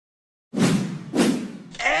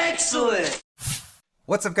Excellent!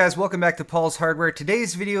 What's up guys, welcome back to Paul's Hardware.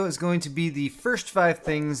 Today's video is going to be the first 5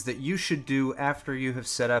 things that you should do after you have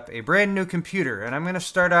set up a brand new computer. And I'm going to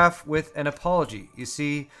start off with an apology. You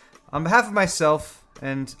see, on behalf of myself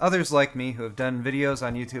and others like me who have done videos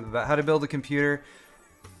on YouTube about how to build a computer,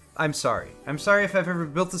 I'm sorry. I'm sorry if I've ever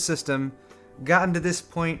built a system, gotten to this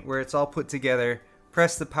point where it's all put together,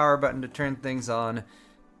 press the power button to turn things on,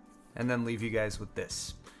 and then leave you guys with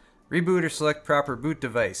this. Reboot or select proper boot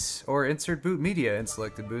device, or insert boot media and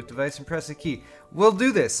select the boot device and press a key. We'll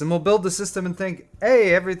do this and we'll build the system and think,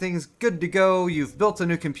 hey, everything's good to go, you've built a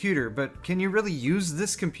new computer, but can you really use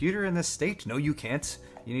this computer in this state? No, you can't.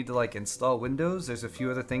 You need to like install Windows. There's a few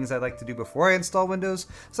other things I'd like to do before I install Windows.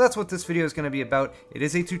 So that's what this video is going to be about. It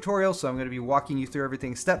is a tutorial, so I'm going to be walking you through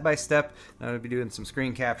everything step by step. I'm going to be doing some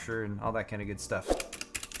screen capture and all that kind of good stuff.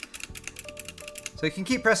 So you can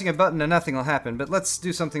keep pressing a button and nothing will happen, but let's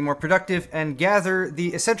do something more productive and gather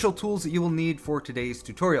the essential tools that you will need for today's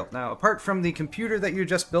tutorial. Now, apart from the computer that you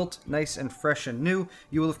just built, nice and fresh and new,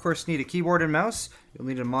 you will of course need a keyboard and mouse. You'll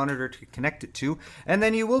need a monitor to connect it to, and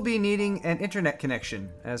then you will be needing an internet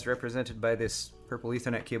connection, as represented by this purple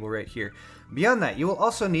Ethernet cable right here. Beyond that, you will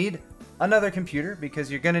also need another computer,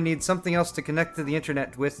 because you're going to need something else to connect to the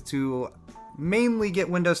internet with to mainly get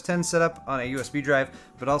Windows 10 set up on a USB drive,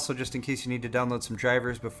 but also just in case you need to download some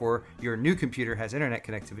drivers before your new computer has internet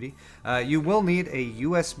connectivity. You will need a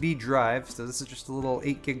USB drive, so this is just a little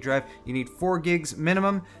 8 gig drive. You need 4 gigs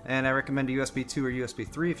minimum, and I recommend a USB 2 or USB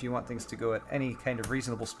 3 if you want things to go at any kind of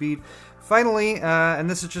reasonable speed. Finally, and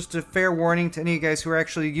this is just a fair warning to any of you guys who are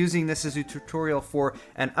actually using this as a tutorial for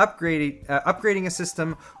an upgrading a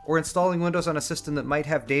system or installing Windows on a system that might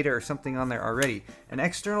have data or something on there already. An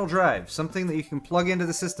external drive, something that you can plug into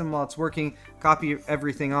the system while it's working, copy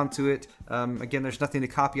everything onto it. Again, there's nothing to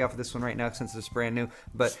copy off of this one right now since it's brand new,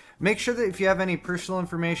 but make sure that if you have any personal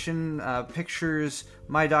information, pictures,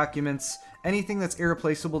 My Documents, anything that's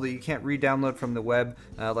irreplaceable that you can't re-download from the web,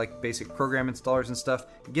 like basic program installers and stuff,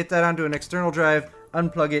 get that onto an external drive,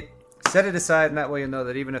 unplug it, set it aside, and that way you'll know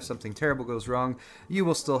that even if something terrible goes wrong, you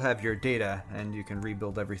will still have your data and you can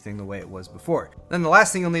rebuild everything the way it was before. Then the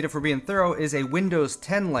last thing you'll need if we're being thorough is a Windows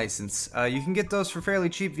 10 license. You can get those for fairly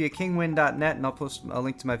cheap via kingwin.net, and I'll post a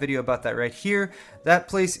link to my video about that right here. That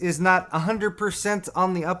place is not 100%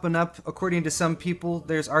 on the up and up, according to some people.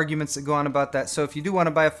 There's arguments that go on about that, so if you do want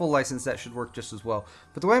to buy a full license, that should work just as well.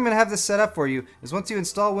 But the way I'm going to have this set up for you is once you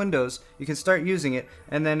install Windows, you can start using it,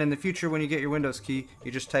 and then in the future when you get your Windows key,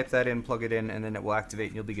 you just type that in, plug it in, and then it will activate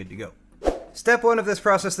and you'll be good to go. Step 1 of this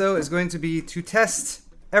process though is going to be to test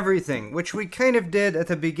everything, which we kind of did at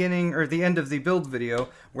the beginning or the end of the build video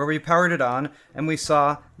where we powered it on and we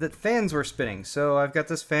saw that fans were spinning. So I've got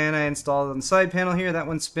this fan I installed on the side panel here, that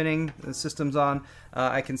one's spinning, the system's on.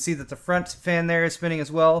 I can see that the front fan there is spinning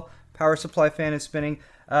as well, power supply fan is spinning.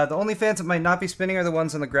 The only fans that might not be spinning are the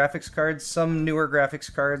ones on the graphics cards. Some newer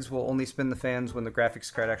graphics cards will only spin the fans when the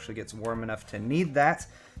graphics card actually gets warm enough to need that.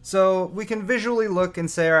 So we can visually look and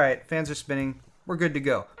say, alright, fans are spinning, we're good to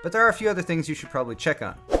go. But there are a few other things you should probably check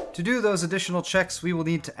on. To do those additional checks, we will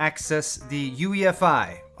need to access the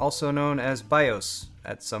UEFI, also known as BIOS,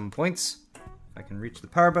 at some points. If I can reach the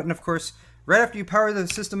power button, of course. Right after you power the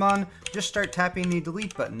system on, just start tapping the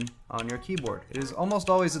delete button on your keyboard. It is almost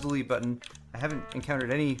always a delete button. I haven't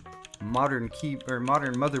encountered any modern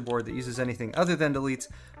motherboard that uses anything other than delete,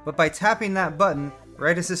 but by tapping that button,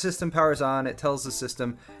 right as the system powers on, it tells the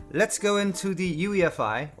system, let's go into the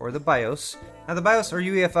UEFI, or the BIOS. Now the BIOS or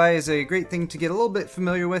UEFI is a great thing to get a little bit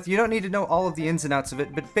familiar with. You don't need to know all of the ins and outs of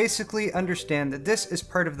it, but basically understand that this is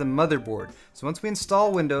part of the motherboard. So once we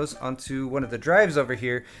install Windows onto one of the drives over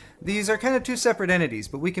here, these are kind of two separate entities,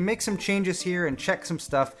 but we can make some changes here and check some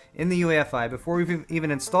stuff in the UEFI before we've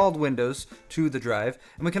even installed Windows to the drive.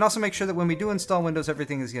 And we can also make sure that when we do install Windows,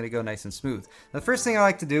 everything is going to go nice and smooth. Now, the first thing I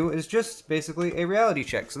like to do is just basically a reality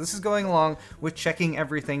check. So this is going along with checking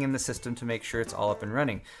everything in the system to make sure it's all up and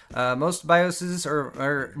running. Most BIOSes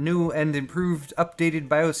or new and improved updated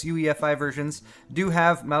BIOS UEFI versions do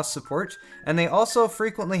have mouse support, and they also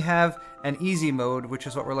frequently have an easy mode, which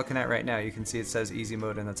is what we're looking at right now. You can see it says easy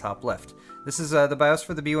mode in the top left. This is the BIOS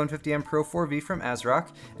for the B150M Pro 4V from ASRock,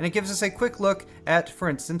 and it gives us a quick look at, for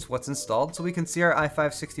instance, what's installed. So we can see our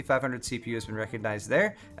i5-6500 CPU has been recognized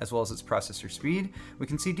there, as well as its processor speed. We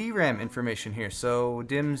can see DRAM information here, so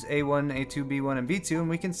DIMMs A1, A2, B1, and B2, and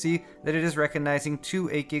we can see that it is recognizing 2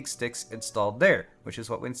 8GB sticks installed there, which is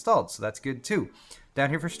what we installed, so that's good too. Down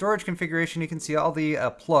here for storage configuration, you can see all the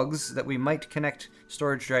plugs that we might connect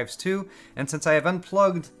storage drives to, and since I have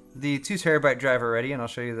unplugged the 2TB drive already, and I'll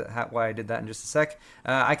show you why I did that in just a sec.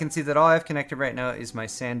 I can see that all I have connected right now is my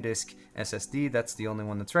SanDisk SSD. That's the only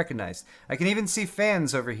one that's recognized. I can even see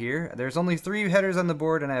fans over here. There's only 3 headers on the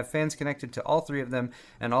board, and I have fans connected to all 3 of them,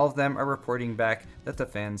 and all of them are reporting back that the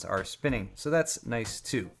fans are spinning. So that's nice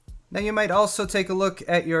too. Now you might also take a look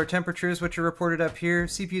at your temperatures, which are reported up here.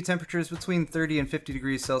 CPU temperatures between 30 and 50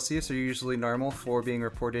 degrees Celsius are usually normal for being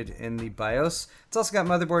reported in the BIOS. It's also got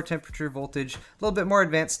motherboard temperature, voltage, a little bit more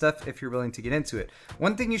advanced stuff if you're willing to get into it.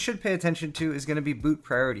 One thing you should pay attention to is going to be boot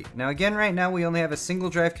priority. Now again, right now we only have a single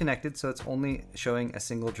drive connected, so it's only showing a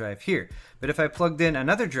single drive here. But if I plugged in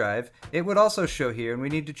another drive, it would also show here, and we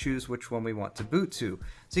need to choose which one we want to boot to.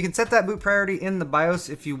 So you can set that boot priority in the BIOS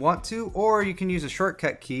if you want to, or you can use a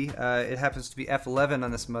shortcut key. It happens to be F11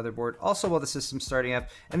 on this motherboard, also while the system's starting up,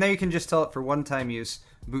 and there you can just tell it for one-time use,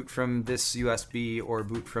 boot from this USB or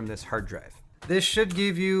boot from this hard drive. This should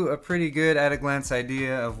give you a pretty good at-a-glance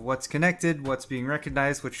idea of what's connected, what's being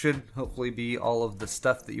recognized, which should hopefully be all of the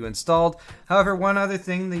stuff that you installed. However, one other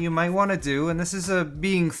thing that you might want to do, and this is a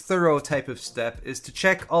being thorough type of step, is to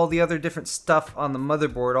check all the other different stuff on the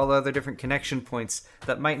motherboard, all the other different connection points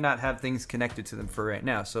that might not have things connected to them for right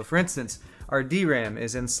now. So for instance, our DRAM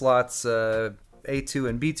is in slots A2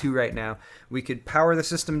 and B2 right now. We could power the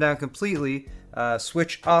system down completely,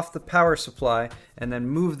 switch off the power supply, and then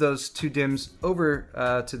move those 2 DIMMs over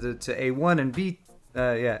to A1 and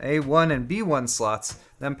A1 and B1 slots,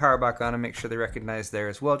 then power back on and make sure they recognize there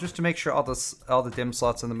as well, just to make sure all the DIMM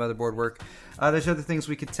slots on the motherboard work. There's other things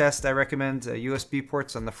we could test. I recommend USB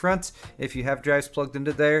ports on the front. If you have drives plugged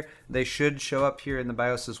into there, they should show up here in the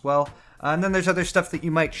BIOS as well. And then there's other stuff that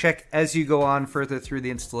you might check as you go on further through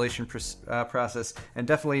the installation process, and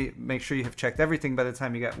definitely make sure you have checked everything by the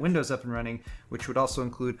time you got Windows up and running, which would also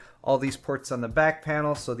include all these ports on the back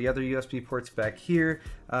panel, so the other USB ports back here.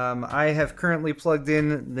 I have currently plugged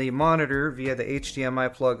in the monitor via the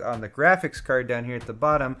HDMI plug on the graphics card down here at the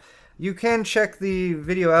bottom. You can check the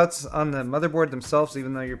video outs on the motherboard themselves,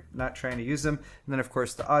 even though you're not trying to use them. And then, of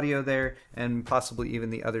course, the audio there, and possibly even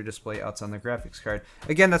the other display outs on the graphics card.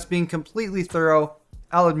 Again, that's being completely thorough.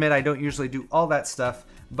 I'll admit I don't usually do all that stuff,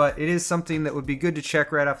 but it is something that would be good to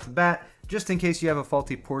check right off the bat, just in case you have a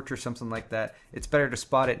faulty port or something like that. It's better to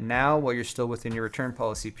spot it now while you're still within your return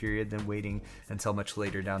policy period than waiting until much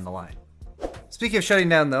later down the line. Speaking of shutting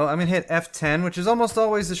down though, I'm going to hit F10, which is almost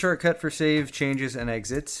always the shortcut for save, changes, and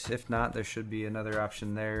exit. If not, there should be another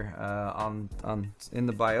option there in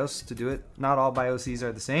the BIOS to do it. Not all BIOSes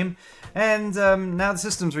are the same. And now the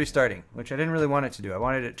system's restarting, which I didn't really want it to do. I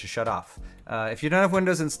wanted it to shut off. If you don't have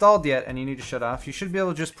Windows installed yet and you need to shut off, you should be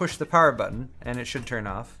able to just push the power button and it should turn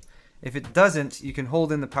off. If it doesn't, you can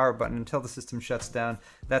hold in the power button until the system shuts down.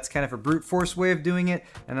 That's kind of a brute force way of doing it,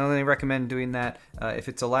 and I only recommend doing that if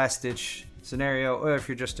it's a last-ditch scenario, or if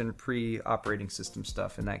you're just in pre-operating system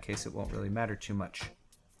stuff. In that case, it won't really matter too much.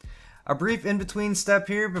 A brief in-between step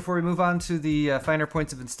here before we move on to the finer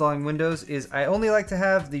points of installing Windows is I only like to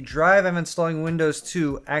have the drive I'm installing Windows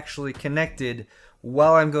to actually connected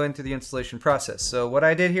while I'm going through the installation process. So what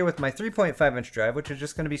I did here with my 3.5-inch drive, which is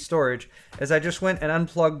just going to be storage, is I just went and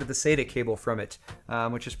unplugged the SATA cable from it,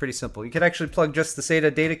 which is pretty simple. You could actually plug just the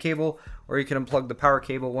SATA data cable, or you can unplug the power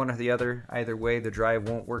cable, one or the other. Either way, the drive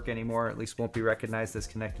won't work anymore, at least won't be recognized as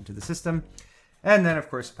connected to the system. And then, of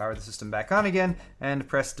course, power the system back on again, and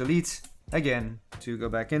press delete again to go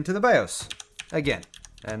back into the BIOS again.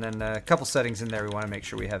 And then a couple settings in there we want to make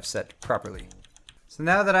sure we have set properly. So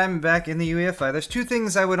now that I'm back in the UEFI, there's 2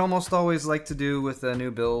 things I would almost always like to do with a new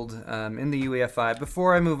build in the UEFI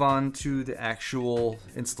before I move on to the actual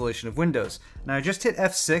installation of Windows. Now I just hit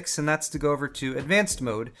F6, and that's to go over to advanced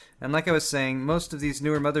mode. And like I was saying, most of these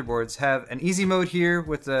newer motherboards have an easy mode here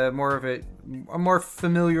with a more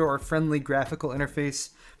familiar or friendly graphical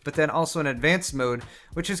interface, but then also an advanced mode,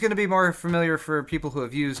 which is going to be more familiar for people who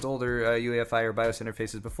have used older UEFI or BIOS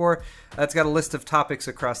interfaces before. It's got a list of topics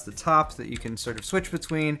across the top that you can sort of switch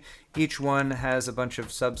between. Each one has a bunch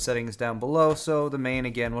of sub-settings down below, so the main,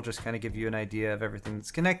 again, will just kind of give you an idea of everything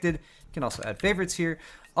that's connected. You can also add favorites here.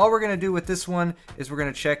 All we're going to do with this one is we're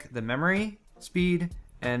going to check the memory, speed,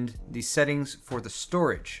 and the settings for the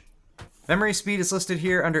storage. Memory speed is listed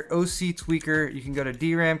here under OC Tweaker. You can go to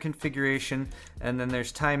DRAM configuration, and then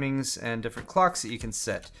there's timings and different clocks that you can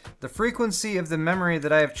set. The frequency of the memory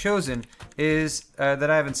that I have chosen is, that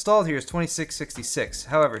I have installed here is 2666.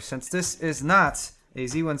 However, since this is not a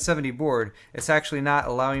Z170 board, it's actually not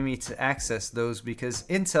allowing me to access those because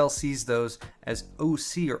Intel sees those as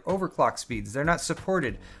OC or overclock speeds. They're not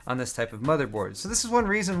supported on this type of motherboard. So this is one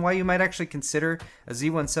reason why you might actually consider a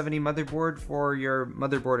Z170 motherboard for your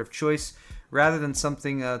motherboard of choice. rather than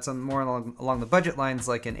something that's more along the budget lines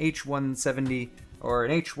like an H170 or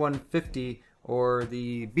an H150 or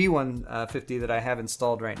the B150 that I have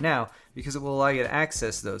installed right now, because it will allow you to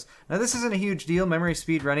access those. Now this isn't a huge deal. Memory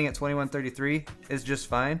speed running at 2133 is just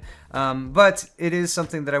fine, but it is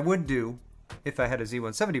something that I would do if I had a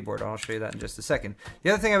Z170 board. I'll show you that in just a second.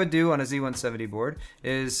 The other thing I would do on a Z170 board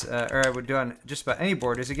is, or I would do on just about any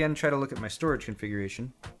board, is again try to look at my storage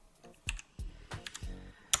configuration.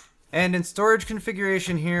 And in storage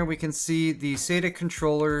configuration here, we can see the SATA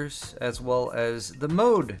controllers as well as the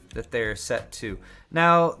mode that they're set to.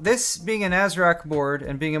 Now, this being an ASRock board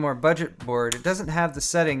and being a more budget board, it doesn't have the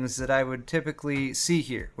settings that I would typically see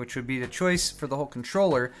here, which would be the choice for the whole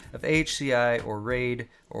controller of AHCI or RAID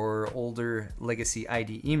or older legacy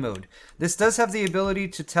IDE mode. This does have the ability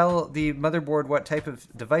to tell the motherboard what type of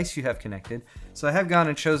device you have connected. So I have gone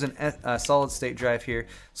and chosen a solid state drive here,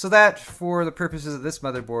 so that for the purposes of this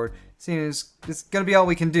motherboard, seems it's going to be all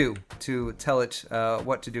we can do to tell it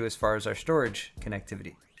what to do as far as our storage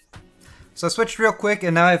connectivity. So I switched real quick,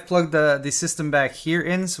 and now I've plugged the system back here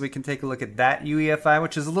in so we can take a look at that UEFI,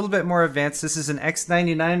 which is a little bit more advanced. This is an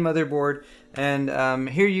X99 motherboard, and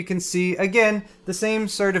here you can see, again, the same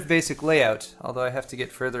sort of basic layout, although I have to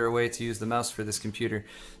get further away to use the mouse for this computer.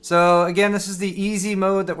 So again, this is the easy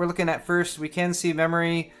mode that we're looking at first. We can see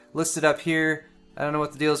memory listed up here. I don't know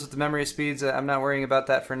what the deal is with the memory speeds. I'm not worrying about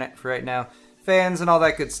that for right now. Fans and all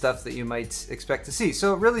that good stuff that you might expect to see.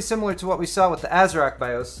 So really similar to what we saw with the ASRock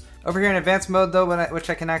BIOS. Over here in advanced mode though,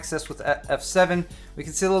 which I can access with F7, we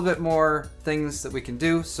can see a little bit more things that we can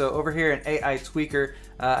do. So over here in AI Tweaker,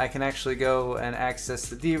 I can actually go and access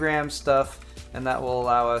the DRAM stuff, and that will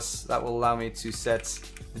allow me to set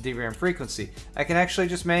the DRAM frequency. I can actually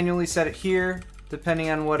just manually set it here,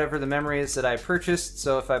 depending on whatever the memory is that I purchased.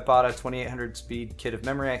 So if I bought a 2800 speed kit of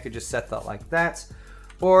memory, I could just set that like that.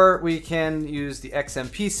 Or we can use the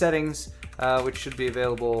XMP settings, which should be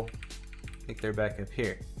available. I think they're back up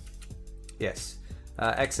here. Yes,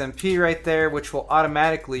 XMP right there, which will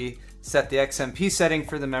automatically set the XMP setting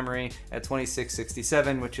for the memory at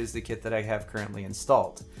 2667, which is the kit that I have currently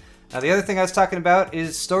installed. Now the other thing I was talking about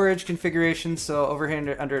is storage configuration. So over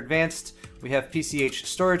here under advanced, we have PCH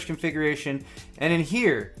storage configuration, and in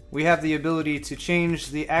here we have the ability to change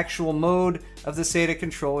the actual mode of the SATA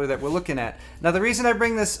controller that we're looking at. Now the reason I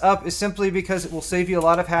bring this up is simply because it will save you a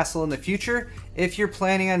lot of hassle in the future if you're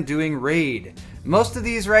planning on doing RAID. Most of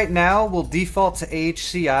these right now will default to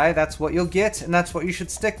AHCI. That's what you'll get, and that's what you should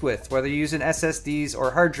stick with, whether you're using SSDs or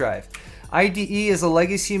hard drive. IDE is a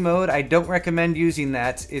legacy mode. I don't recommend using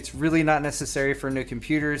that. It's really not necessary for new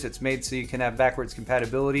computers. It's made so you can have backwards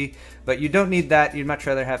compatibility, but you don't need that. You'd much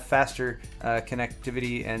rather have faster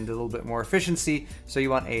connectivity and a little bit more efficiency, so you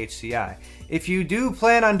want AHCI. If you do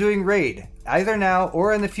plan on doing RAID, either now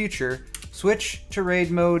or in the future, switch to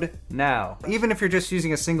RAID mode now. Even if you're just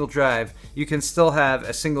using a single drive, you can still have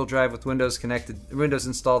a single drive with Windows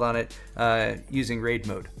installed on it using RAID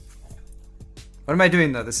mode. What am I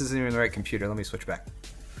doing though? This isn't even the right computer. Let me switch back.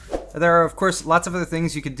 There are of course lots of other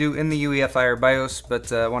things you could do in the UEFI or BIOS,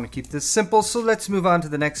 but I want to keep this simple, so let's move on to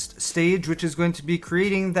the next stage, which is going to be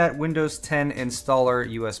creating that Windows 10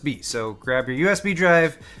 installer USB. So grab your USB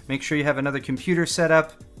drive, make sure you have another computer set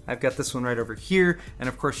up. I've got this one right over here, and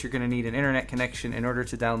of course you're going to need an internet connection in order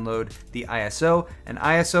to download the ISO. An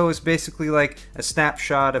ISO is basically like a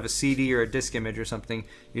snapshot of a CD or a disk image or something.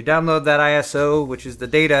 You download that ISO, which is the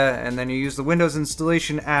data, and then you use the Windows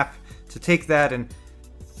installation app to take that and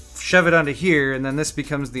shove it onto here, and then this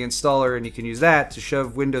becomes the installer, and you can use that to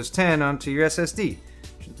shove Windows 10 onto your SSD.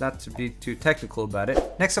 Not to be too technical about it.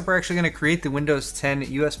 Next up, we're actually going to create the Windows 10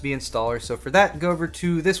 USB installer. So for that, go over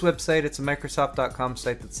to this website. It's a Microsoft.com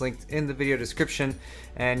site that's linked in the video description,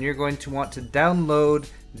 and you're going to want to download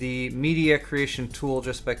the media creation tool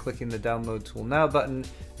just by clicking the download tool now button,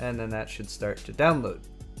 and then that should start to download.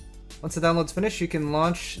 Once the download's finished, you can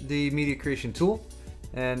launch the media creation tool,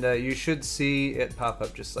 and you should see it pop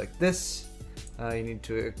up just like this. You need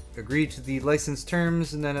to agree to the license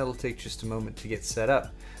terms, and then it'll take just a moment to get set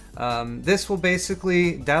up. This will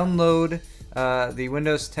basically download the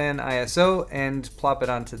Windows 10 ISO and plop it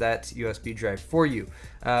onto that USB drive for you.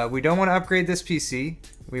 We don't want to upgrade this PC.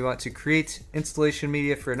 We want to create installation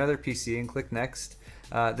media for another PC and click Next.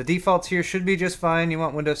 The defaults here should be just fine. You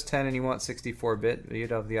want Windows 10 and you want 64-bit.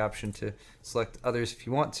 You'd have the option to select others if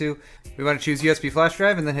you want to. We want to choose USB flash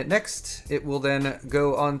drive and then hit Next. It will then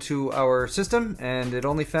go onto our system, and it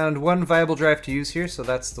only found one viable drive to use here, so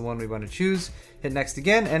that's the one we want to choose. Hit Next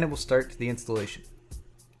again, and it will start the installation.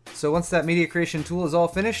 So once that media creation tool is all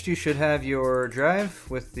finished, you should have your drive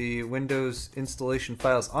with the Windows installation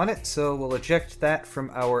files on it. So we'll eject that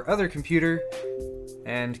from our other computer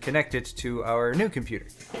and connect it to our new computer.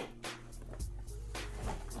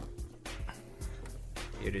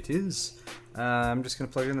 Here it is. I'm just going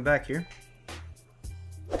to plug it in the back here.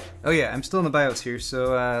 Oh yeah, I'm still in the BIOS here,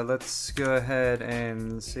 so let's go ahead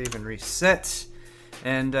and save and reset.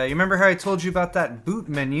 And you remember how I told you about that boot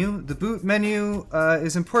menu? The boot menu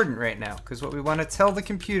is important right now, because what we want to tell the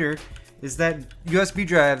computer is that USB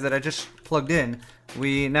drive that I just plugged in,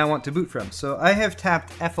 we now want to boot from. So I have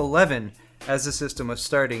tapped F11 as the system was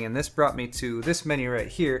starting, and this brought me to this menu right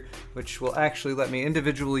here, which will actually let me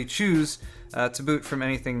individually choose to boot from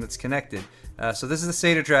anything that's connected. So this is the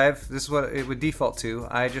SATA drive. This is what it would default to.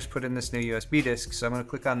 I just put in this new USB disk, so I'm going to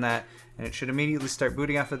click on that, and it should immediately start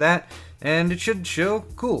booting off of that, and it should show,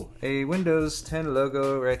 cool, a Windows 10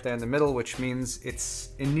 logo right there in the middle, which means it's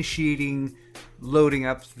initiating loading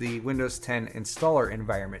up the Windows 10 installer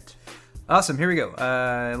environment. Awesome, here we go.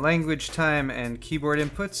 Language, time, and keyboard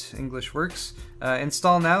input. English works.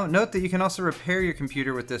 Install now. Note that you can also repair your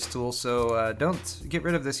computer with this tool, so don't get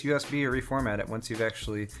rid of this USB or reformat it once you've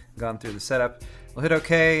actually gone through the setup. We'll hit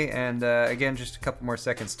OK, and again, just a couple more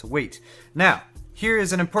seconds to wait. Now, here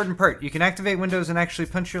is an important part. You can activate Windows and actually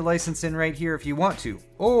punch your license in right here if you want to,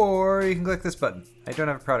 or you can click this button. I don't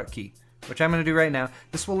have a product key, which I'm going to do right now.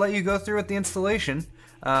 This will let you go through with the installation,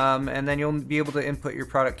 and then you'll be able to input your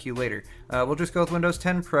product key later. We'll just go with Windows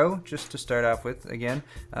 10 Pro, just to start off with, again.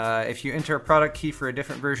 If you enter a product key for a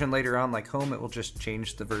different version later on, like Home, it will just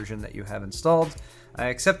change the version that you have installed. I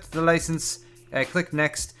accept the license, I click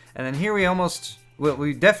Next, and then here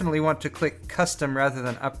we definitely want to click Custom rather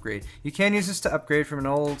than Upgrade. You can use this to upgrade from an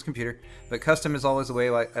old computer, but Custom is always the way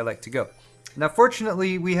I like to go. Now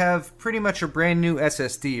fortunately, we have pretty much a brand new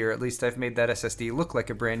SSD, or at least I've made that SSD look like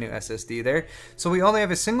a brand new SSD there. So we only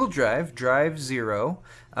have a single drive, drive 0,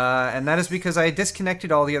 and that is because I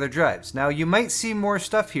disconnected all the other drives. Now you might see more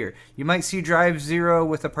stuff here. You might see drive 0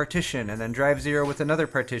 with a partition, and then drive 0 with another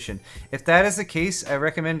partition. If that is the case, I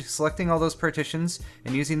recommend selecting all those partitions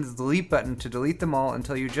and using the delete button to delete them all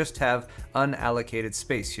until you just have unallocated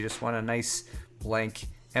space. You just want a nice blank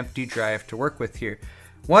empty drive to work with here.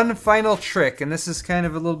 One final trick, and this is kind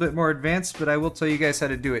of a little bit more advanced, but I will tell you guys how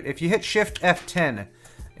to do it. If you hit Shift F10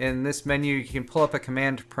 in this menu, you can pull up a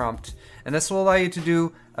command prompt, and this will allow you to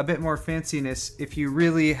do a bit more fanciness if you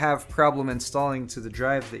really have problem installing to the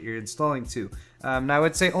drive that you're installing to. Now I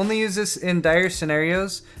would say only use this in dire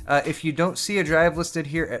scenarios. If you don't see a drive listed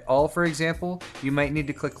here at all, for example, you might need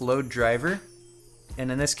to click Load Driver. And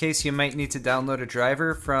in this case, you might need to download a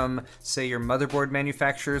driver from, say, your motherboard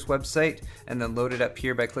manufacturer's website, and then load it up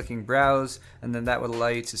here by clicking Browse, and then that would allow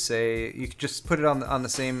you to say, you could just put it on the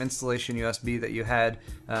same installation USB that you had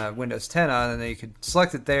Windows 10 on, and then you could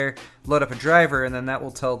select it there, load up a driver, and then that will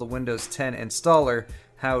tell the Windows 10 installer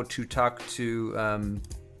how to talk to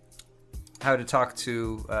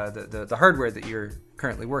the hardware that you're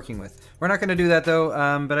currently working with. We're not going to do that though,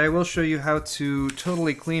 but I will show you how to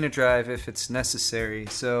totally clean a drive if it's necessary.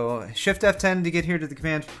 So Shift F10 to get here to the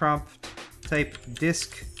command prompt, type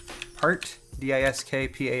disk part,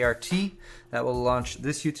 D-I-S-K-P-A-R-T. That will launch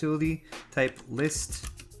this utility. Type list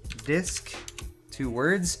disk, 2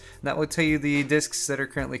 words. And that will tell you the disks that are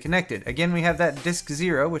currently connected. Again, we have that disk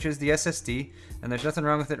 0, which is the SSD, and there's nothing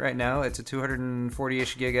wrong with it right now. It's a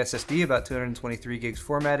 240-ish gig SSD, about 223 gigs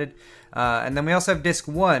formatted. And then we also have disk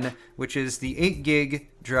 1, which is the 8 gig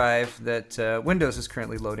drive that Windows is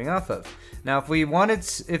currently loading off of. Now,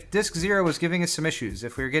 if disk 0 was giving us some issues,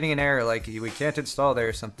 if we were getting an error like we can't install there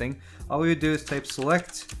or something, all we would do is type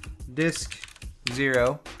select disk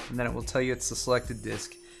 0, and then it will tell you it's the selected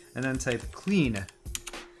disk, and then type clean.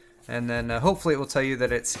 And then hopefully it will tell you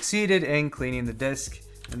that it succeeded in cleaning the disk,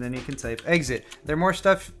 and then you can type exit. There are more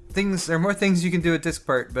things you can do at disk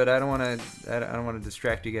part, but I don't want to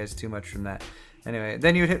distract you guys too much from that. Anyway,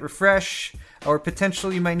 then you would hit refresh, or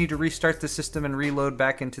potentially you might need to restart the system and reload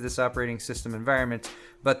back into this operating system environment,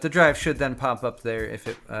 but the drive should then pop up there if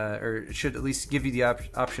it, or it should at least give you the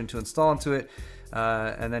option to install into it,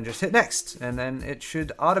 and then just hit next, and then it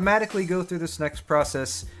should automatically go through this next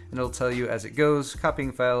process, and it'll tell you as it goes,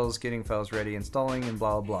 copying files, getting files ready, installing, and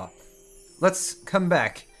blah blah blah. Let's come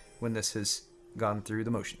back when this has gone through the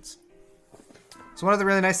motions. So one of the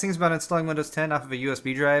really nice things about installing Windows 10 off of a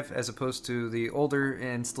USB drive, as opposed to the older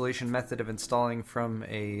installation method of installing from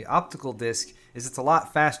a optical disk, is it's a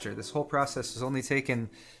lot faster. This whole process has only taken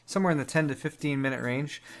somewhere in the 10 to 15 minute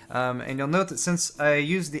range. And you'll note that since I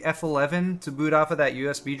used the F11 to boot off of that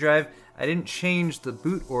USB drive, I didn't change the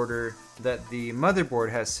boot order that the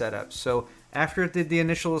motherboard has set up. So After it did the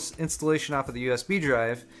initial installation off of the USB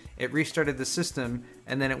drive, it restarted the system,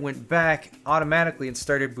 and then it went back automatically and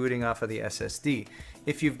started booting off of the SSD.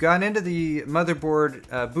 If you've gone into the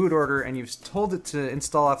motherboard boot order and you've told it to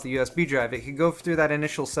install off the USB drive, it can go through that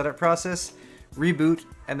initial setup process, reboot,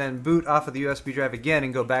 and then boot off of the USB drive again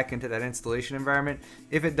and go back into that installation environment.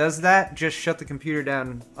 If it does that, just shut the computer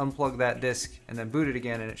down, unplug that disk, and then boot it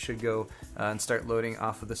again, and it should go and start loading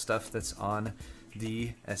off of the stuff that's on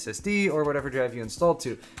the SSD or whatever drive you installed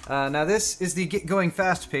to. Now this is the Get Going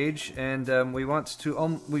Fast page, and we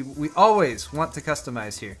always want to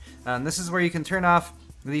customize here. This is where you can turn off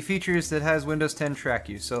the features that has Windows 10 track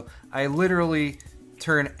you. So I literally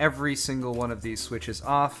turn every single one of these switches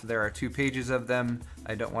off. There are 2 pages of them.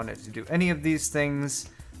 I don't want it to do any of these things.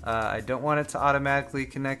 I don't want it to automatically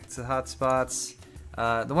connect to hotspots.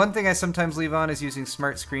 The one thing I sometimes leave on is using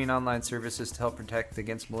smart screen online services to help protect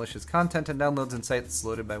against malicious content and downloads and sites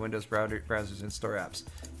loaded by Windows browsers and store apps.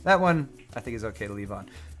 That one I think is okay to leave on.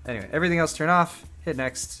 Anyway, everything else turn off, hit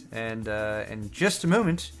next, and in just a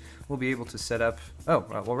moment we'll be able to set up,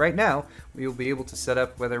 well right now we will be able to set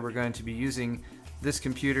up whether we're going to be using this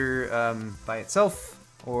computer by itself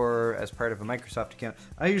or as part of a Microsoft account.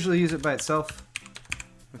 I usually use it by itself.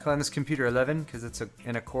 I'm calling this computer 11 because it's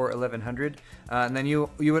in a Core 1100. And then you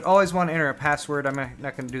would always want to enter a password. I'm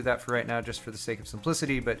not going to do that for right now just for the sake of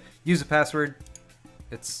simplicity, but use a password.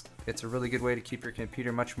 It's a really good way to keep your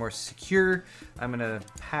computer much more secure. I'm going to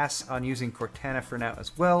pass on using Cortana for now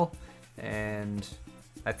as well. And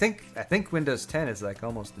I think Windows 10 is like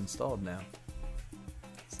almost installed now.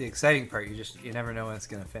 It's the exciting part. You never know when it's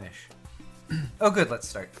going to finish. Oh good, let's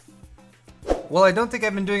start. Well, I don't think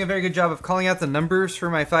I've been doing a very good job of calling out the numbers for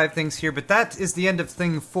my 5 things here, but that is the end of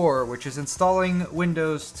thing 4, which is installing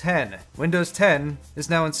Windows 10. Windows 10 is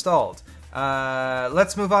now installed.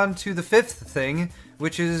 Let's move on to the 5th thing,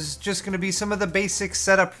 which is just going to be some of the basic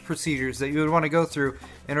setup procedures that you would want to go through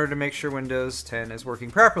in order to make sure Windows 10 is working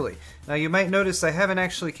properly. Now, you might notice I haven't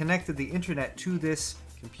actually connected the internet to this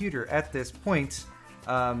computer at this point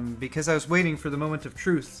because I was waiting for the moment of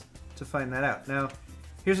truth to find that out. Now,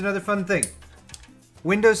 here's another fun thing.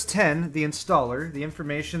 Windows 10, the installer, the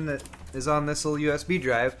information that is on this little USB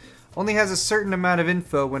drive, only has a certain amount of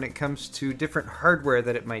info when it comes to different hardware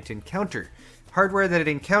that it might encounter. Hardware that it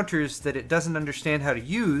encounters that it doesn't understand how to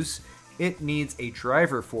use, it needs a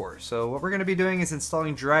driver for. So what we're going to be doing is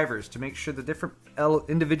installing drivers to make sure the different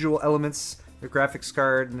individual elements, the graphics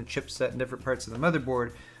card and the chipset and different parts of the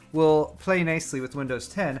motherboard will play nicely with Windows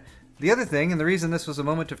 10. The other thing, and the reason this was a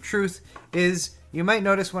moment of truth, is you might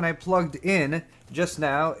notice when I plugged in just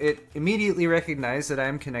now, it immediately recognized that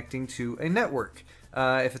I'm connecting to a network.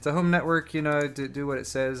 If it's a home network, you know, do what it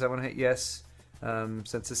says. I want to hit yes,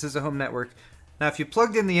 since this is a home network. Now, if you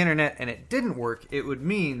plugged in the internet and it didn't work, it would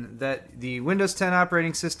mean that the Windows 10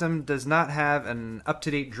 operating system does not have an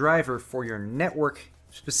up-to-date driver for your network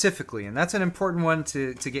specifically, and that's an important one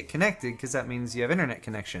to get connected because that means you have internet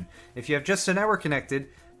connection. If you have just a network connected,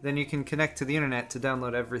 then you can connect to the internet to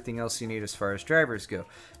download everything else you need as far as drivers go.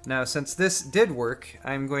 Now, since this did work,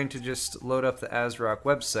 I'm going to just load up the ASRock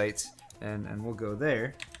website, and we'll go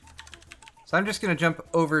there. So I'm just going to jump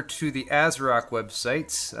over to the ASRock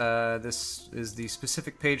website. This is the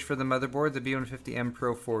specific page for the motherboard, the B150M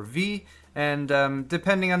Pro 4V, and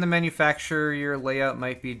depending on the manufacturer, your layout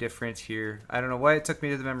might be different here. I don't know why it took me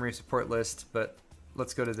to the memory support list, but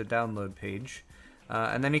let's go to the download page.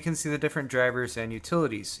 And then you can see the different drivers and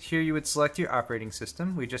utilities. Here you would select your operating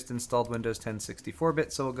system. We just installed Windows 10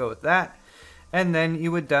 64-bit, so we'll go with that. And then you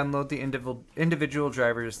would download the individual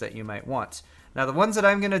drivers that you might want. Now, the ones that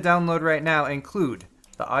I'm going to download right now include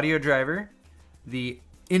the audio driver, the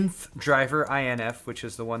INF driver, INF, which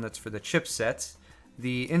is the one that's for the chipset,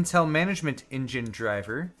 the Intel Management Engine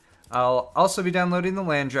driver. I'll also be downloading the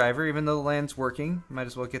LAN driver, even though the LAN's working. Might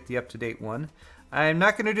as well get the up-to-date one. I'm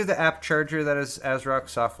not going to do the app charger. That is ASRock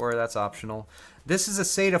software. That's optional. This is a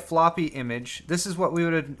SATA floppy image. This is what we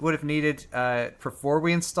would have needed before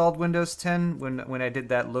we installed Windows 10 when I did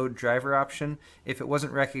that load driver option, if it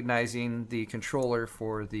wasn't recognizing the controller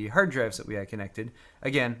for the hard drives that we had connected.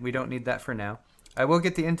 Again, we don't need that for now. I will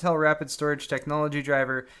get the Intel Rapid Storage Technology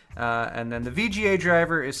driver, and then the VGA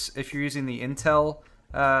driver is if you're using the Intel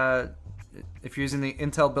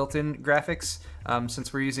built-in graphics.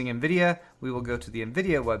 Since we're using NVIDIA, we will go to the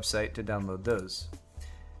NVIDIA website to download those.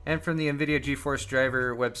 And from the NVIDIA GeForce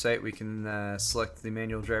driver website, we can select the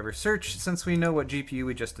manual driver search. Since we know what GPU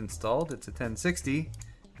we just installed, it's a 1060,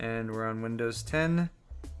 and we're on Windows 10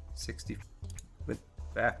 60.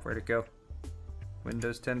 Where'd it go?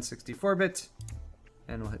 Windows 10 64-bit,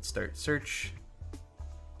 and we'll hit Start Search,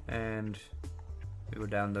 and we will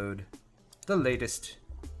download the latest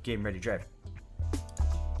game-ready driver.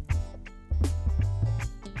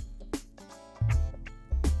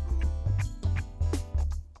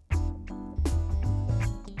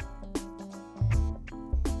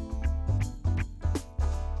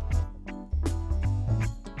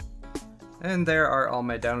 And there are all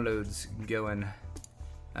my downloads going.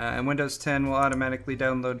 And Windows 10 will automatically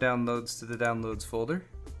download downloads to the downloads folder.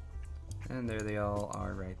 And there they all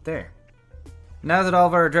are right there. Now that all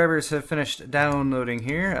of our drivers have finished downloading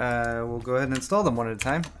here, we'll go ahead and install them one at a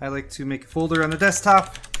time. I like to make a folder on the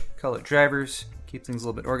desktop, call it drivers, keep things a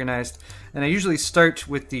little bit organized. And I usually start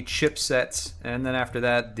with the chipsets, and then after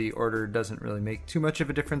that the order doesn't really make too much of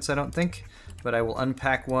a difference, I don't think. But I will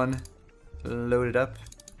unpack one, load it up,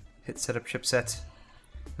 hit setup chipset,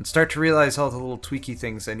 and start to realize all the little tweaky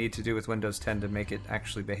things I need to do with Windows 10 to make it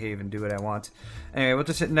actually behave and do what I want. Anyway, we'll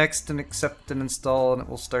just hit next and accept and install, and it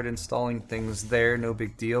will start installing things there, no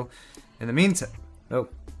big deal. In the meantime, oh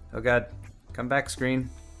god, come back screen.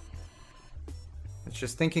 It's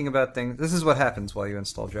just thinking about things. This is what happens while you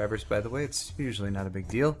install drivers, by the way. It's usually not a big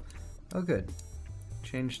deal. Oh good,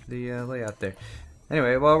 changed the layout there.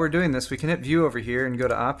 Anyway, while we're doing this, we can hit View over here and go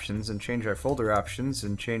to Options and change our folder options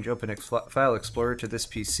and change Open File Explorer to this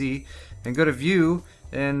PC, and go to View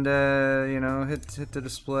and you know, hit the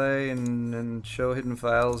display and show hidden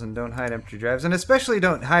files, and don't hide empty drives, and especially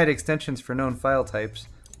don't hide extensions for known file types.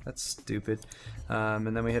 That's stupid.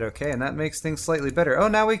 And then we hit OK, and that makes things slightly better. Oh,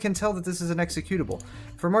 now we can tell that this is an executable.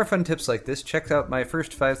 For more fun tips like this, check out my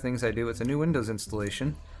first 5 things I do with a new Windows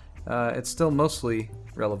installation. It's still mostly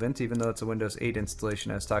relevant, even though it's a Windows 8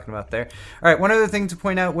 installation I was talking about there. Alright, one other thing to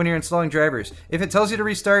point out when you're installing drivers. If it tells you to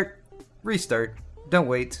restart, restart. Don't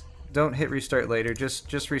wait. Don't hit restart later.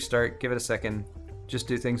 Just restart. Give it a second. Just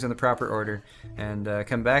do things in the proper order. And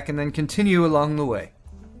come back and then continue along the way.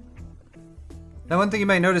 Now, one thing you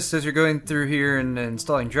might notice as you're going through here and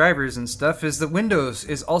installing drivers and stuff is that Windows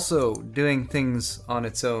is also doing things on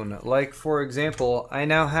its own. Like, for example, I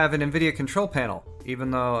now have an NVIDIA control panel,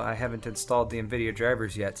 even though I haven't installed the NVIDIA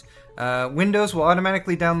drivers yet. Windows will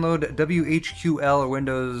automatically download WHQL, or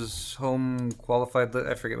Windows Home Qualified,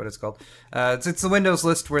 I forget what it's called. It's the Windows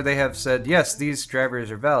list where they have said, yes, these drivers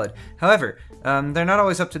are valid. However, they're not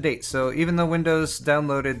always up to date, so even though Windows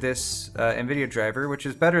downloaded this NVIDIA driver, which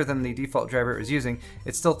is better than the default driver it was using,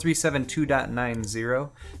 it's still 372.90,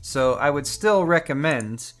 so I would still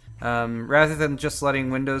recommend, rather than just letting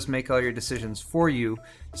Windows make all your decisions for you,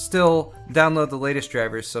 still download the latest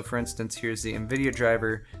drivers. So for instance, here's the NVIDIA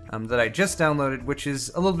driver that I just downloaded, which is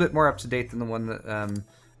a little bit more up to date than the one that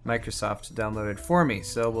Microsoft downloaded for me.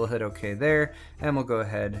 So we'll hit OK there, and we'll go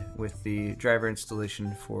ahead with the driver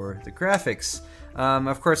installation for the graphics.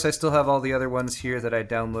 Of course, I still have all the other ones here that I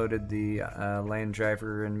downloaded, the LAN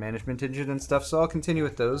driver and management engine and stuff, so I'll continue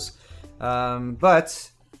with those.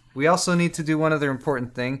 But we also need to do one other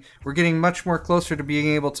important thing. We're getting much more closer to being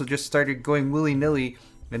able to just start going willy-nilly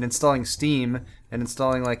and installing Steam and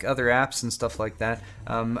installing like other apps and stuff like that.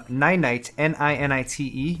 Ninite,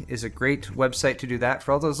 N-I-N-I-T-E, is a great website to do that.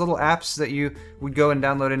 For all those little apps that you would go and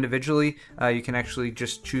download individually, you can actually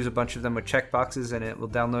just choose a bunch of them with checkboxes, and it will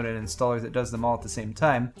download an installer that does them all at the same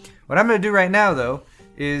time. What I'm going to do right now, though,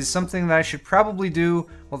 is something that I should probably do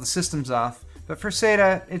while the system's off. But for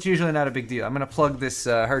SATA, it's usually not a big deal. I'm going to plug this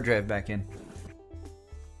hard drive back in.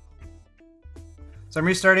 So I'm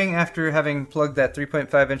restarting after having plugged that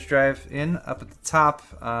 3.5-inch drive in up at the top.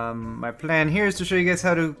 My plan here is to show you guys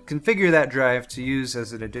how to configure that drive to use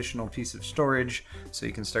as an additional piece of storage, so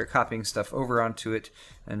you can start copying stuff over onto it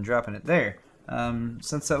and dropping it there.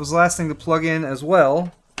 Since that was the last thing to plug in as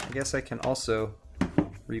well, I guess I can also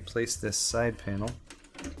replace this side panel.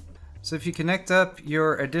 So if you connect up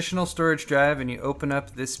your additional storage drive and you open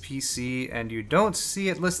up this PC and you don't see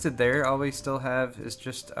it listed there, all we still have is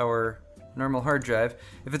just our normal hard drive.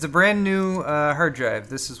 If it's a brand new hard drive,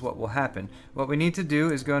 this is what will happen. What we need to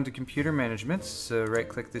do is go into Computer Management, so right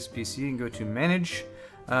click this PC and go to Manage,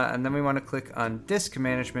 and then we want to click on Disk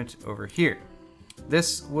Management over here.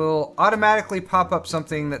 This will automatically pop up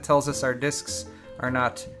something that tells us our disks are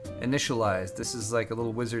not initialized. This is like a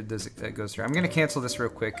little wizard that goes through. I'm going to cancel this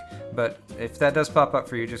real quick, but if that does pop up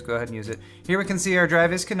for you, just go ahead and use it. Here we can see our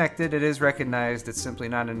drive is connected, it is recognized, it's simply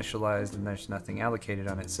not initialized, and there's nothing allocated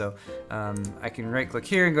on it. So I can right click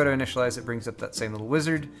here and go to initialize. It brings up that same little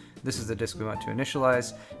wizard. This is the disk we want to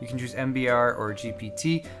initialize. You can choose MBR or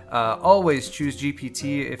GPT. Always choose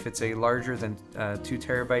GPT if it's a larger than 2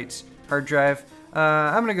 terabytes hard drive.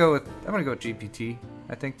 I'm gonna go with GPT.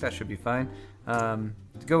 I think that should be fine.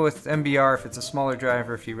 Go with MBR if it's a smaller drive,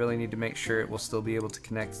 or if you really need to make sure it will still be able to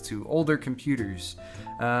connect to older computers.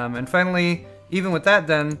 And finally, Even with that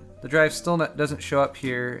then, the drive still doesn't show up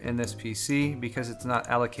here in this PC because it's not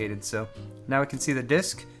allocated. So now we can see the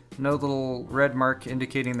disk. No little red mark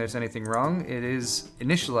indicating there's anything wrong. It is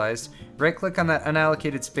initialized. Right click on that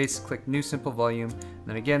unallocated space, click new simple volume. And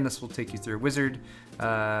then again, this will take you through a wizard.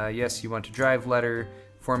 Yes, you want to drive letter,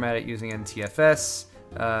 format it using NTFS.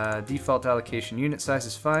 Default allocation unit size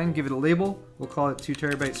is fine. Give it a label. We'll call it 2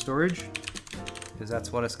 terabyte storage because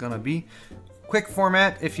that's what it's gonna be. Quick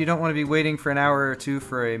format if you don't want to be waiting for an hour or two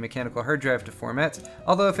for a mechanical hard drive to format.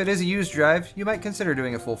 Although if it is a used drive, you might consider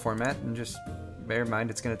doing a full format, and just bear in mind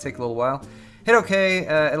it's going to take a little while. Hit OK,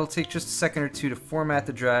 it'll take just a second or two to format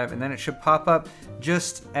the drive, and then it should pop up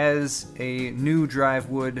just as a new drive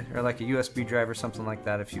would, or like a USB drive or something like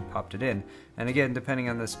that if you popped it in. And again, depending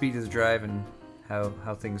on the speed of the drive and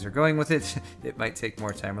how things are going with it, it might take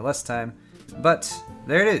more time or less time. But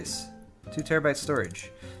there it is, 2 terabyte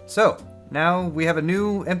storage. So now we have a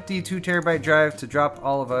new empty 2 terabyte drive to drop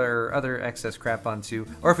all of our other excess crap onto.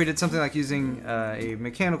 Or if we did something like using a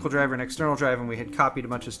mechanical drive or an external drive and we had copied a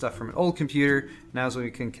bunch of stuff from an old computer, now is when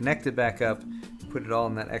we can connect it back up, put it all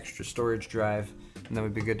in that extra storage drive, and then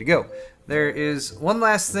we'd be good to go. There is one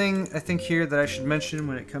last thing I think here that I should mention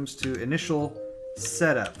when it comes to initial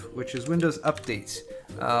setup, which is Windows Update.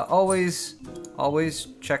 Always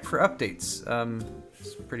check for updates.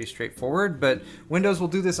 It's pretty straightforward, but Windows will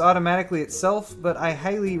do this automatically itself, but I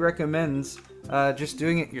highly recommend just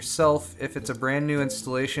doing it yourself. If it's a brand new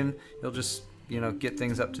installation, you'll just get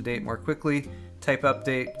things up to date more quickly. Type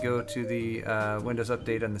update, go to the Windows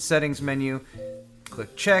Update on the settings menu,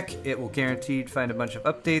 click check. It will guaranteed find a bunch of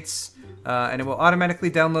updates, and it will automatically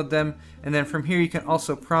download them, and then from here you can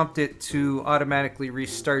also prompt it to automatically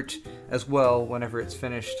restart as well whenever it's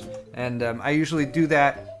finished. And I usually do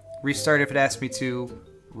that. Restart if it asks me to,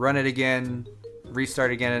 run it again,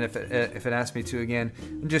 restart again, and if it asks me to again,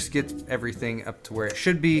 and just get everything up to where it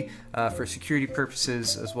should be for security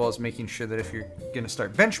purposes, as well as making sure that if you're going to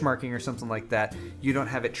start benchmarking or something like that, you don't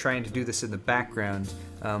have it trying to do this in the background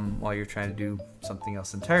while you're trying to do something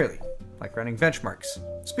else entirely, like running benchmarks.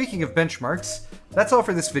 Speaking of benchmarks, that's all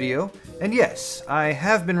for this video, and yes, I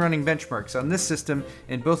have been running benchmarks on this system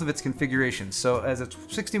in both of its configurations. So as a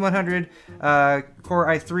 6100 Core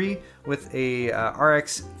i3 with a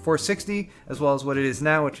RX 460, as well as what it is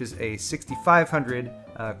now, which is a 6500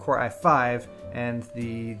 Core i5 and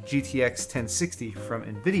the GTX 1060 from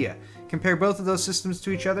NVIDIA. Compare both of those systems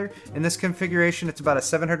to each other. In this configuration, it's about a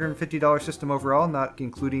 $750 system overall, not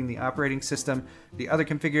including the operating system. The other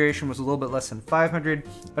configuration was a little bit less than $500,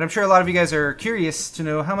 but I'm sure a lot of you guys are curious to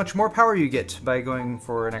know how much more power you get by going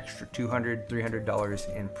for an extra $200,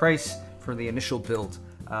 $300 in price for the initial build.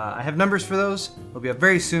 I have numbers for those. They'll be up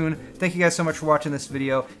very soon. Thank you guys so much for watching this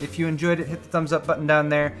video. If you enjoyed it, hit the thumbs up button down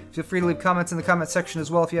there. Feel free to leave comments in the comment section as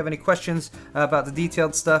well if you have any questions about the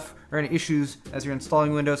detailed stuff or any issues as you're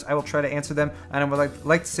installing Windows. I will try to answer them. And I would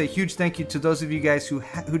like to say a huge thank you to those of you guys who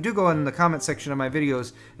do go in the comment section of my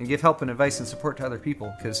videos and give help and advice and support to other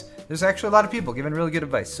people, because there's actually a lot of people giving really good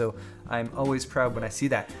advice. So I'm always proud when I see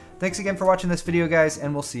that. Thanks again for watching this video, guys,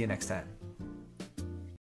 and we'll see you next time.